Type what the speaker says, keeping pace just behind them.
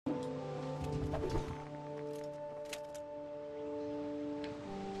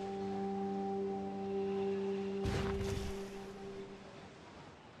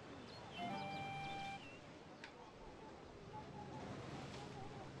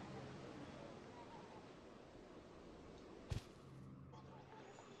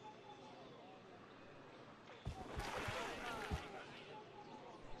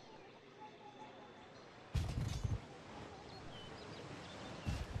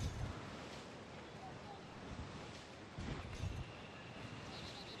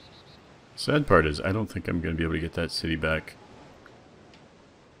Sad part is I don't think I'm going to be able to get that city back.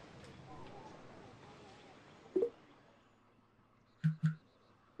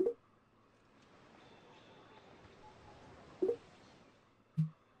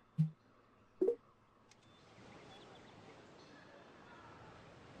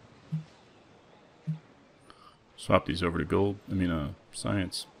 Swap these over to gold. I mean,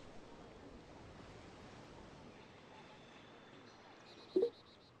 science.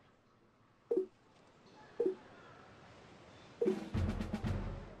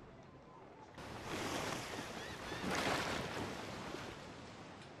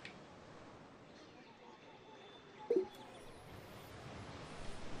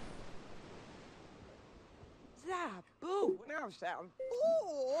 Boo! Nou staan.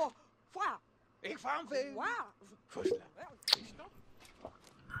 Oeh! Fa! Ik van veel. Wow!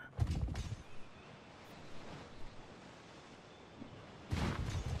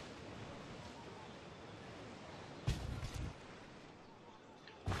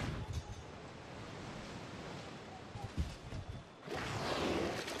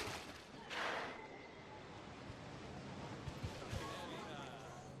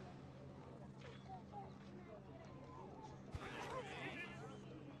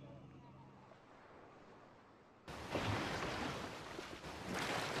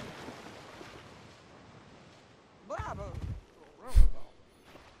 Bravo!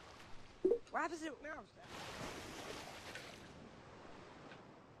 Waar is het nou staan?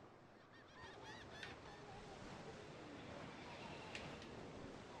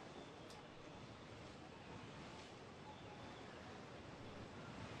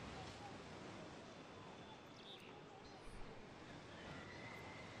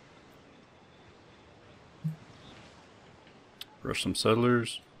 Rush some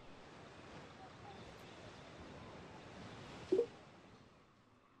settlers.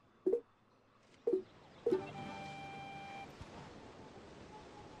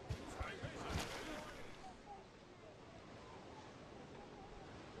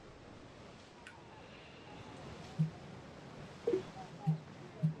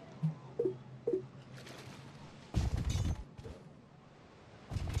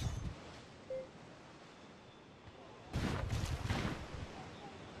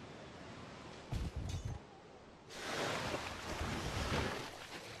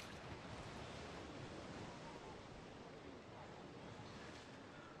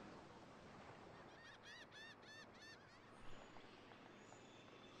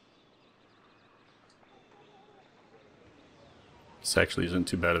 This actually isn't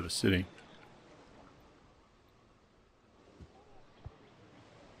too bad of a city.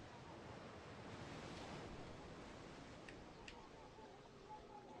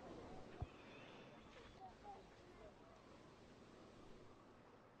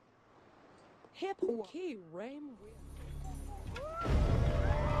 Hip key rain.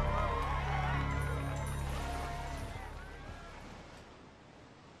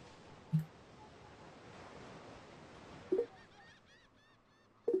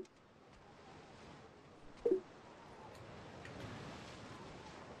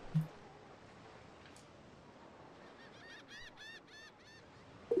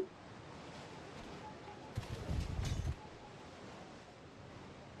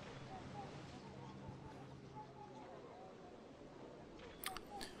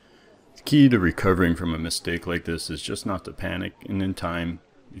 The key to recovering from a mistake like this is just not to panic, and in time,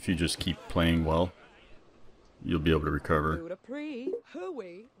 if you just keep playing well, you'll be able to recover.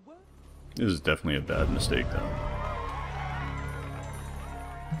 This is definitely a bad mistake though.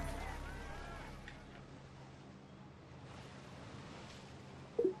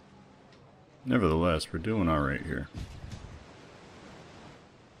 Nevertheless, we're doing alright here.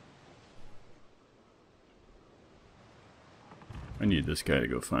 I need this guy to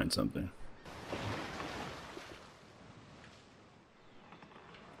go find something.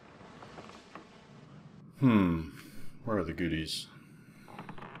 Where are the goodies?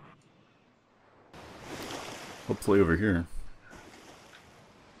 Hopefully over here.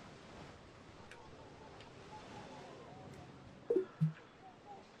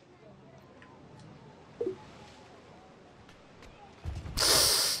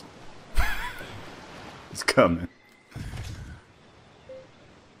 It's coming.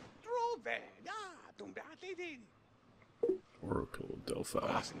 Oracle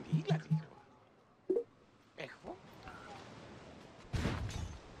Delphi.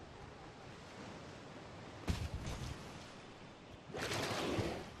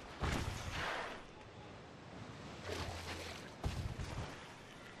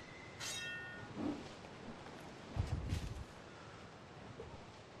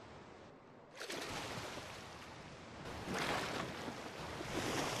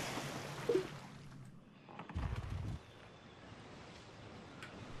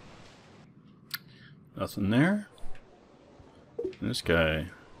 Nothing there. This guy.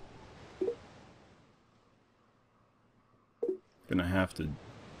 Gonna have to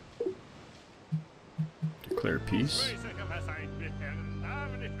declare peace.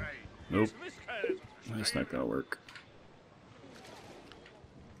 Nope. That's not gonna work.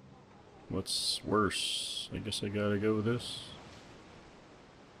 What's worse? I guess I gotta go with this.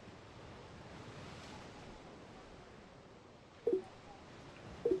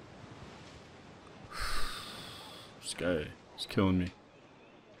 This guy is killing me.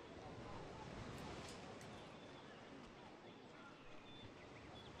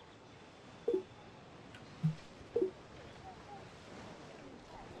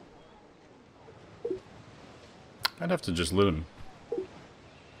 I'd have to just let him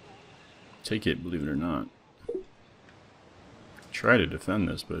take it, believe it or not. Try to defend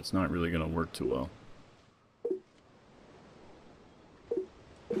this, but it's not really going to work too well.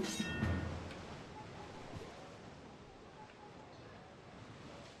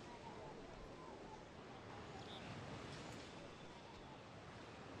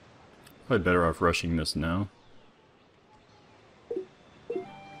 Probably better off rushing this now.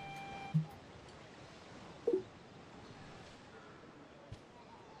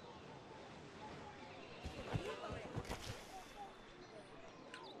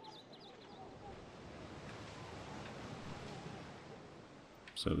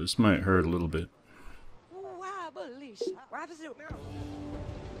 So this might hurt a little bit.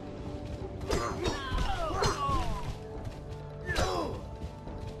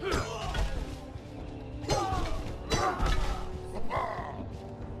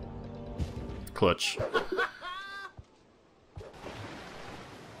 Clutch.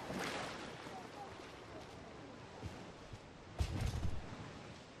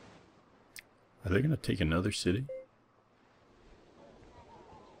 Are they gonna take another city?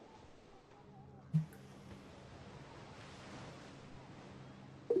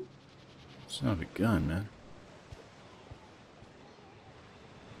 Son of a gun, man.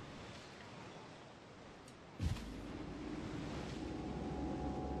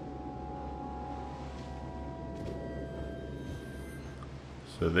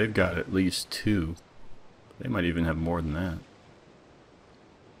 So they've got at least 2. They might even have more than that.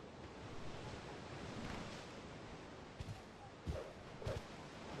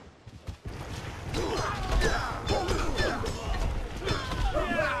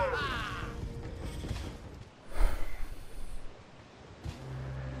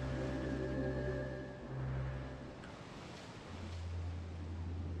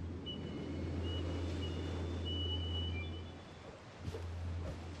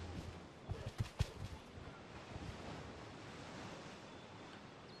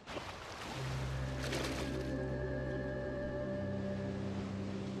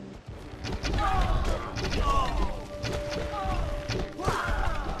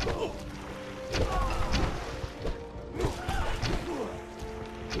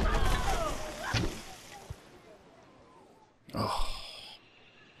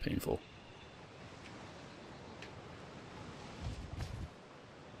 Painful.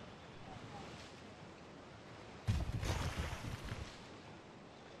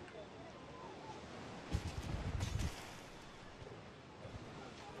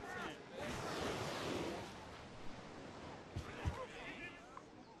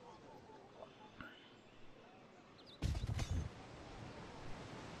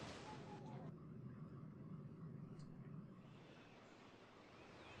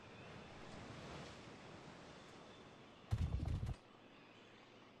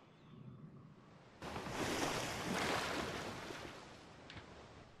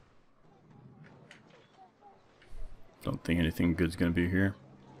 Don't think anything good's gonna be here.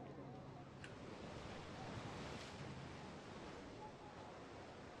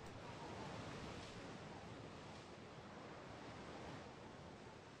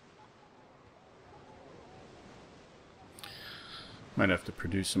 Might have to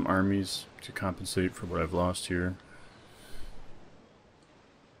produce some armies to compensate for what I've lost here.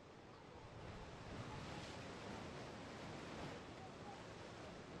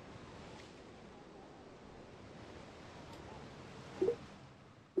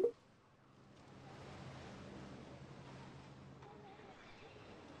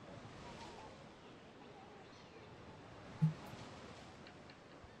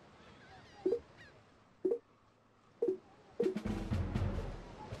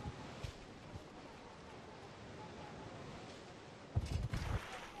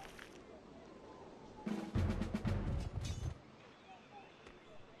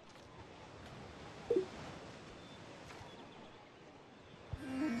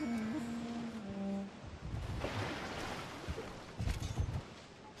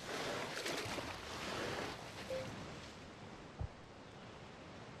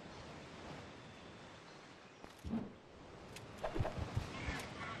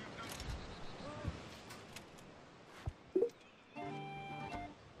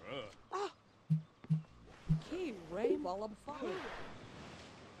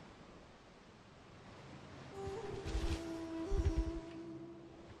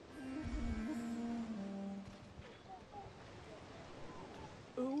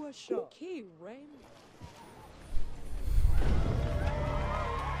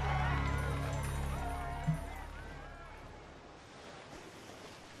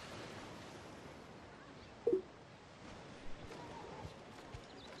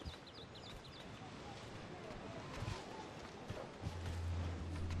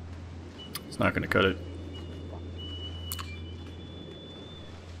 It's not going to cut it.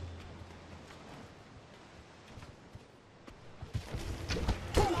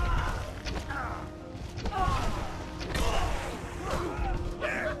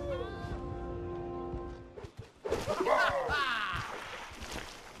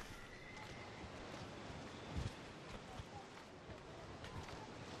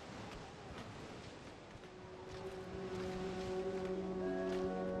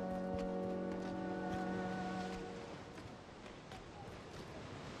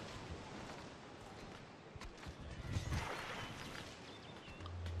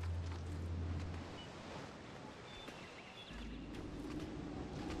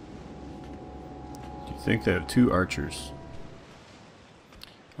 I think they have 2 archers.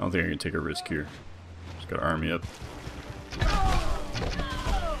 I don't think I can take a risk here. Just gotta arm me up.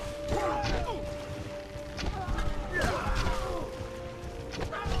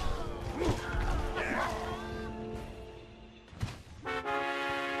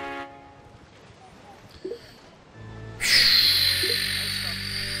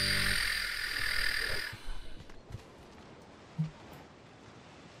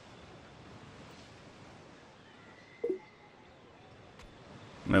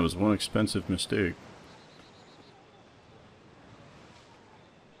 That was one expensive mistake.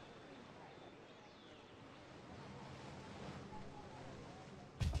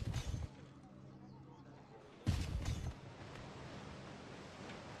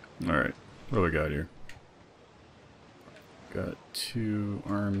 Alright, what do we got here? Got 2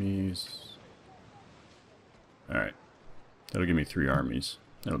 armies. Alright, that'll give me 3 armies.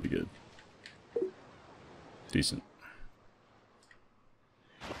 That'll be good. Decent.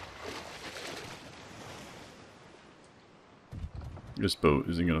 This boat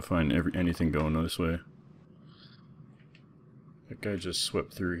isn't gonna find anything going this way. That guy just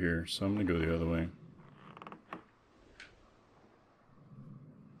swept through here, so I'm gonna go the other way.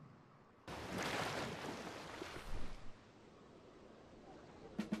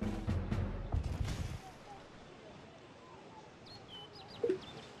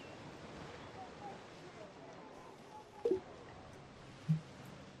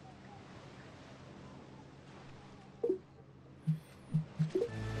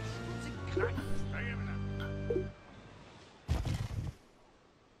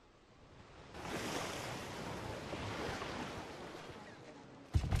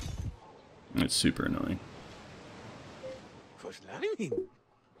 It's super annoying.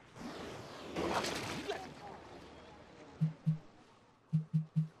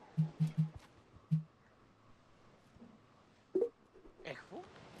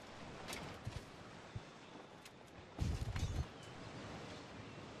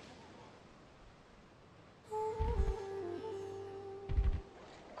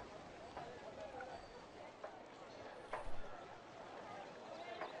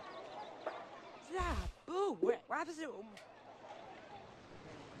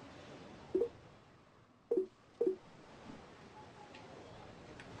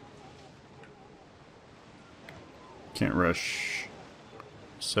 Can't rush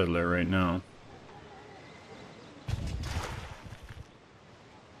settler right now.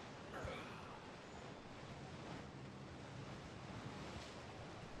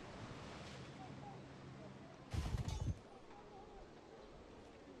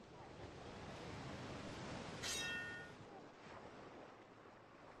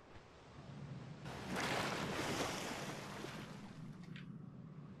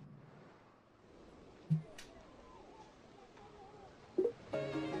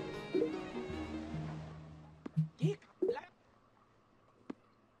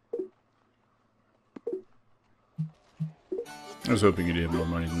 I was hoping you'd have more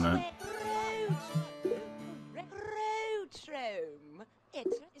money than that.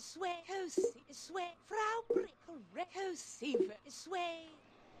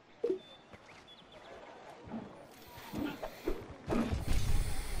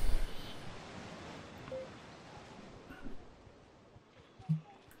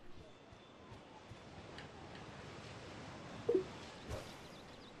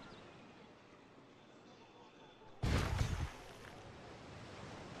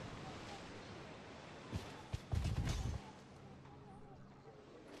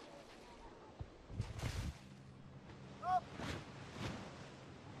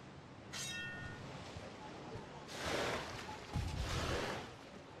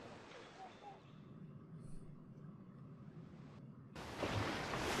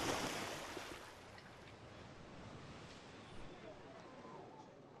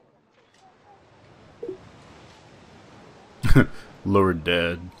 Lord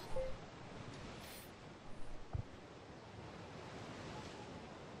Dad.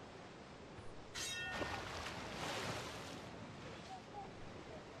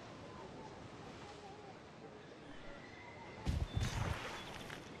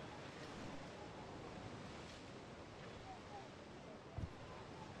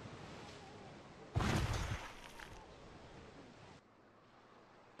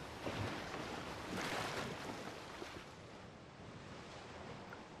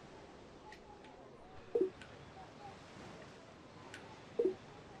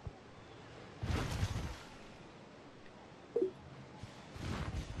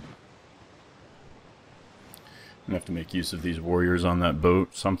 I have to make use of these warriors on that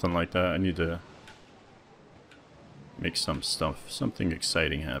boat, something like that. I need to make something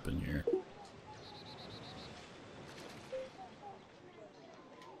exciting happen here.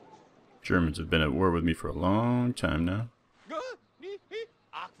 Germans have been at war with me for a long time now.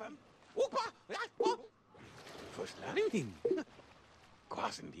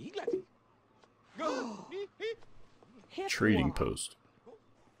 Trading post.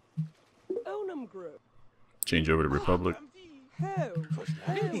 Change over to Republic.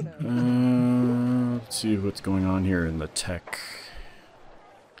 Let's see what's going on here in the tech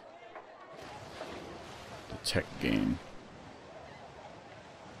game.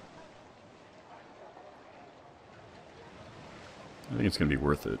 I think it's going to be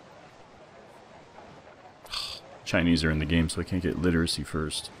worth it. Chinese are in the game, so I can't get literacy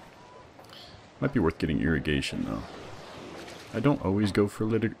first. Might be worth getting irrigation, though. I don't always go for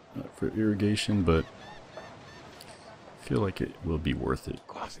irrigation, but I feel like it will be worth it.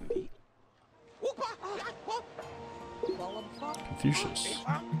 Confucius.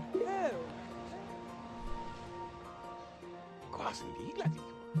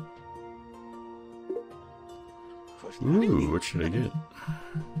 Ooh, what should I get?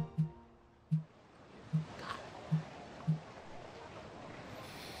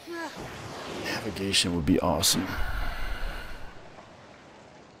 Navigation would be awesome.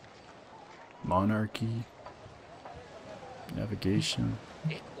 Monarchy. Navigation.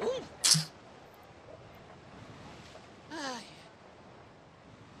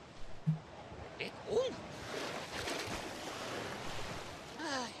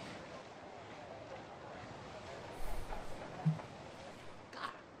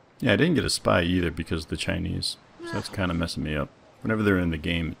 Yeah, I didn't get a spy either because of the Chinese. So that's kind of messing me up. Whenever they're in the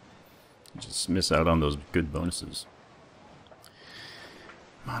game, you just miss out on those good bonuses.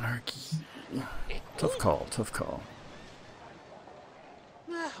 Monarchy. Tough call, tough call.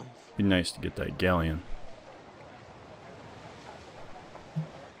 Be nice to get that galleon.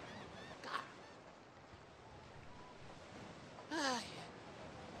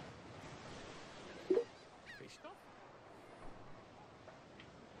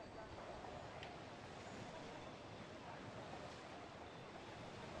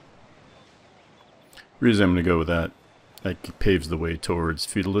 The reason I'm going to go with that, like, paves the way towards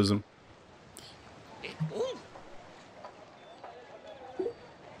feudalism.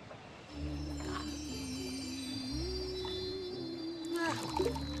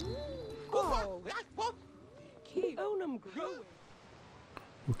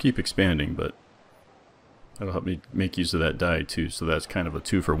 We'll keep expanding, but that'll help me make use of that die too, so that's kind of a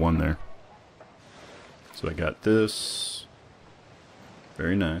 2-for-1 there. So I got this.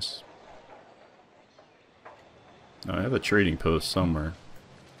 Very nice. Now I have a trading post somewhere.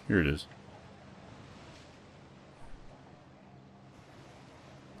 Here it is.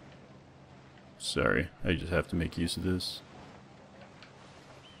 Sorry, I just have to make use of this.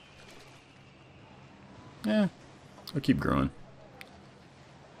 Yeah, I'll keep growing.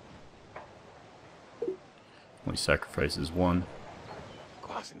 Only sacrifices 1.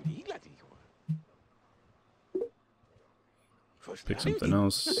 Pick something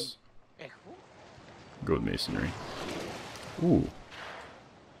else. Go with masonry. Ooh.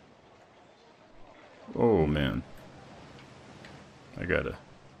 Oh man. I gotta.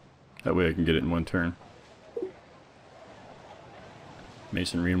 That way I can get it in 1 turn.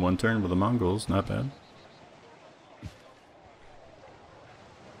 Masonry in 1 turn with the Mongols, not bad.